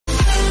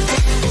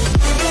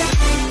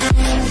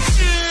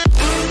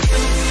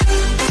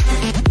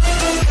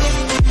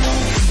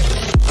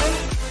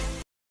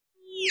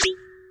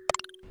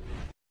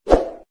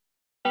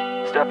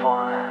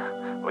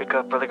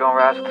gon'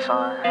 rise with the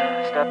sun.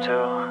 Step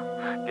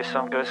 2, get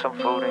some good, some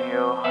food in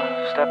you.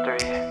 Step 3,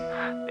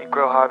 think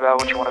real hard about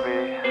what you wanna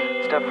be.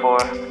 Step 4,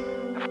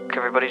 fuck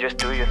everybody, just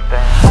do your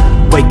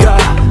thing. Wake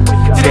up,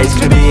 today's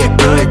gonna be a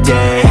good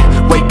day.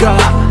 Wake up,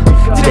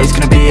 today's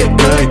gonna be a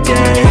good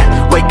day.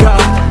 Wake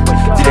up,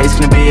 today's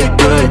gonna be a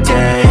good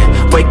day.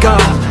 Wake up,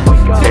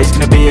 today's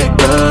gonna be a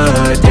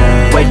good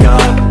day. Wake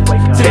up,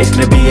 today's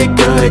gonna be a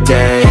good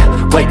day.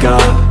 Wake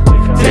up,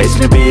 today's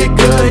gonna be a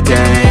good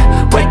day.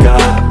 Wake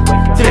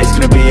up, today's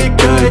gonna be a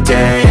good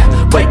day.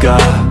 Wake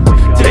up,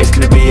 today's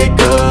gonna be a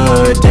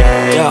good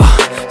day. Yo,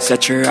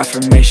 set your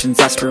affirmations,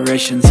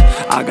 aspirations.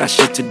 I got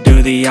shit to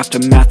do, the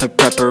aftermath of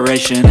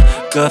preparation.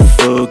 Good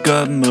food,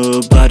 good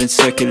mood, blood in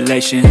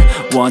circulation.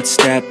 One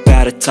step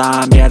at a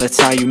time, yeah, that's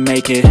how you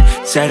make it.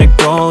 Set a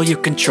goal you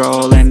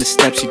control and the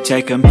steps you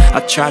take them. I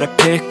try to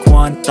pick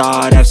one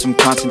thought, have some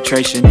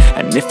concentration.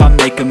 And if I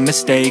make a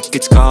mistake,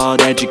 it's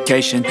called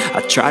education.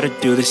 I try to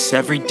do this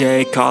every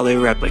day, call it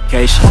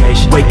replication.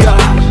 Wake up,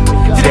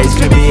 today's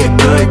gonna be a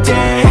good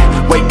day.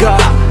 Wake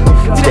up,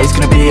 today's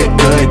gonna be a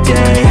good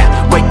day.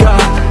 Wake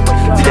up,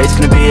 today's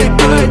gonna be a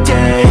good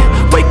day.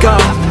 Wake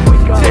up,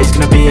 today's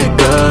gonna be a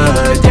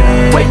good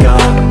day. Wake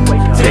up,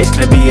 today's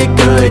gonna be a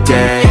good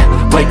day.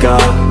 Wake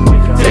up,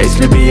 today's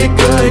gonna be a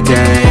good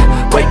day.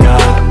 Wake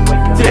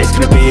up, today's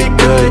gonna be a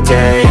good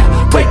day.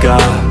 Wake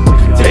up,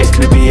 today's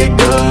gonna be a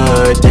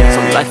good day.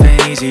 So life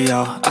ain't easy,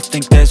 yo, I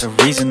think there's a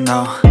reason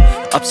though.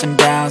 Ups and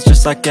downs,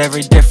 just like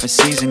every different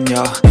season,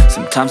 yo.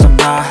 Sometimes I'm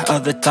high,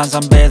 other times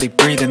I'm barely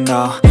breathing,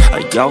 though.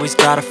 I always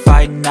gotta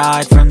fight and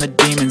hide from the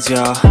demons,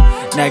 yo.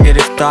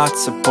 Negative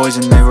thoughts are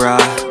poison, they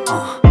rot.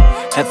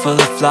 Head full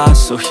of flies,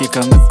 so here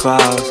come the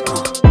clouds.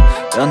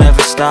 They'll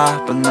never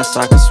stop unless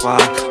I can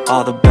swap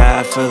all the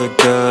bad for the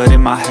good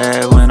in my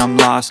head when I'm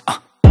lost.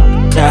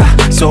 Yeah,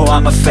 so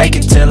I'ma fake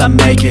it till I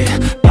make it.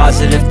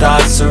 Positive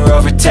thoughts are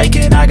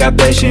overtaken, I got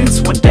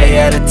patience. One day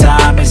at a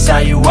time is how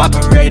you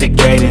operate a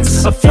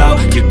cadence. A flow,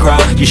 you grow,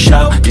 you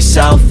show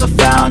yourself a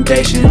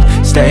foundation.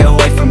 Stay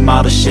away from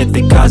all the shit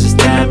that causes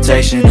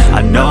temptation.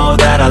 I know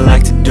that I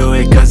like to do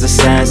it cause it's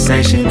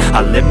sensation.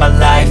 I live my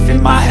life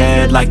in my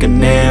head like a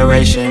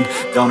narration.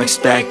 Don't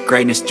expect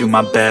greatness, do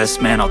my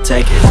best, man, I'll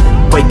take it.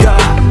 Wake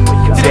up,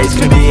 today's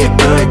gonna be a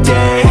good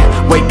day.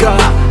 Wake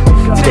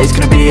up, today's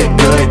gonna be a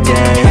good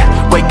day.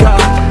 Wake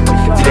up,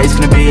 today's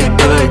gonna be a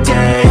good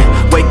day.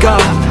 Wake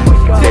up,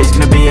 today's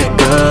gonna be a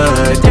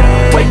good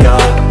day. Wake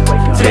up,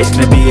 today's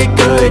gonna be a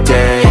good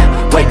day.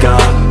 Wake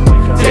up,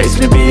 today's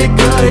gonna be a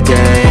good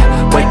day.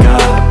 Wake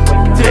up,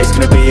 today's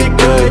gonna be a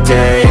good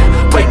day.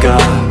 Wake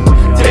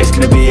up, today's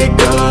gonna be a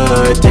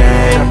good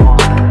day.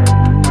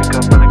 Wake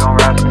up, really gon'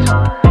 rise with the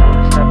sun.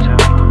 Step 2,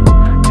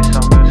 get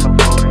some good, some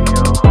food in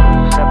you.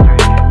 Step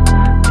 3,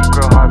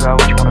 think real hard about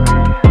what you wanna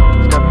be.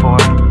 Step 4,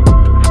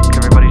 fuck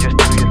everybody, just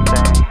do your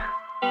thing.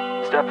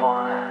 Step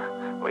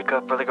 1, wake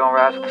up, really gon'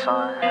 rise with the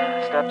sun.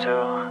 Step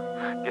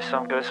 2, get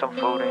some good, some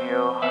food in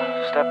you.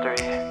 Step 3,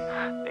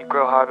 think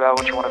real hard about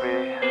what you wanna be.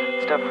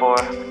 Step 4,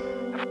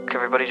 fuck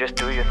everybody, just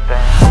do your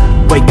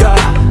thing. Wake up,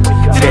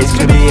 today's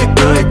gonna be a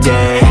good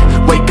day.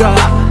 Wake up,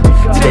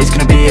 today's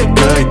gonna be a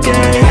good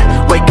day.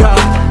 Wake up,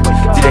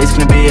 today's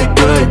gonna be a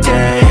good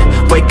day.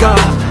 Wake up,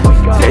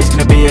 today's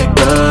gonna be a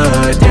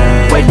good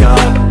day. Wake up,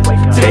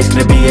 today's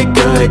gonna be a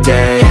good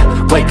day.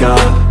 Wake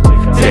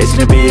up, today's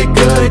gonna be a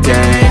good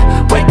day.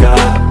 Wake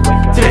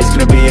up, today's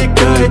gonna be a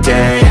good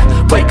day.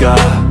 Wake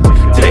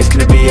up, today's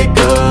gonna be a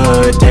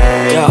good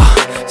day. Yo,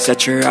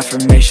 set your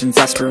affirmations,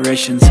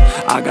 aspirations.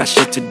 I got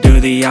shit to do,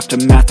 the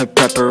aftermath of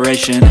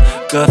preparation.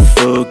 Good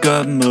food,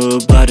 good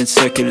mood, blood in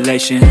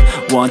circulation.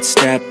 One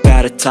step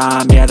at a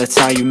time, yeah, that's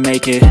how you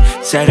make it.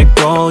 Set a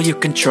goal you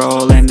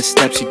control and the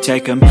steps you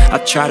take them. I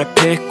try to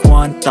pick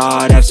one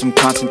thought, have some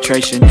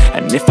concentration.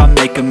 And if I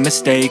make a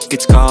mistake,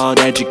 it's called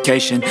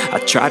education. I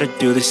try to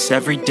do this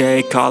every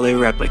day, call it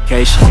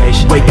replication.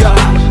 Wake up,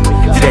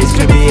 today's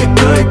gonna be a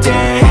good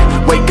day.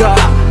 Wake up,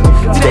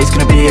 today's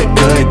gonna be a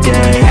good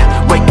day.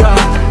 Wake up,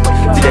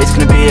 today's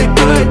gonna be a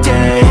good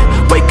day.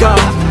 Wake up,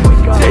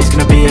 today's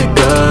gonna be a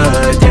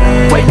good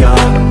day. Wake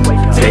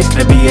up, today's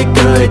gonna be a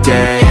good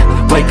day.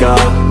 Wake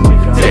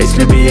up, today's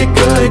gonna be a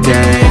good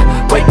day.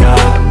 Wake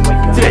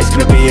up, today's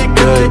gonna be a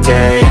good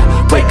day.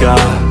 Wake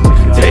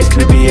up, today's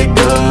gonna be a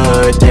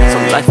good day.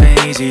 So life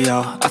ain't easy,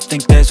 yo, I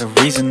think there's a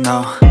reason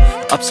though.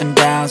 Ups and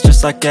downs,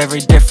 just like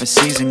every different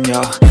season,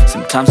 yo.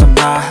 Sometimes I'm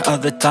high,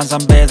 other times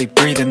I'm barely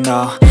breathing,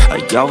 though.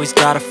 I always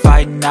gotta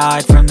fight and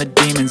hide from the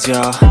demons,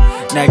 yo.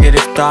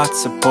 Negative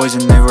thoughts are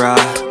poison, they rot.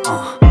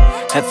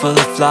 Head full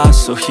of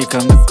flies, so here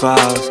come the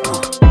clouds.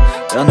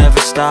 They'll never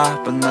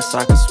stop unless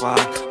I can swap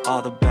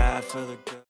all the bad for the good.